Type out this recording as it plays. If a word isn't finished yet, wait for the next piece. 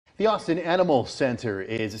The Austin Animal Center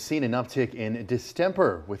is seeing an uptick in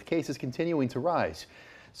distemper, with cases continuing to rise.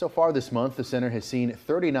 So far this month, the center has seen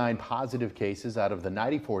 39 positive cases out of the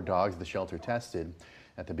 94 dogs the shelter tested.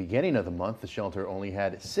 At the beginning of the month, the shelter only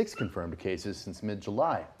had 6 confirmed cases since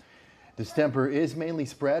mid-July. Distemper is mainly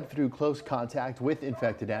spread through close contact with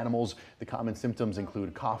infected animals. The common symptoms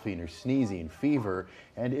include coughing or sneezing, fever,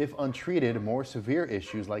 and if untreated, more severe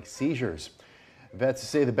issues like seizures. Vets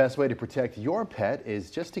say the best way to protect your pet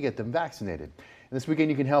is just to get them vaccinated. And this weekend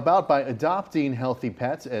you can help out by adopting healthy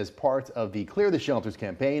pets as part of the Clear the Shelters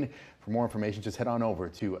campaign. For more information, just head on over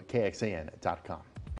to KXAN.com.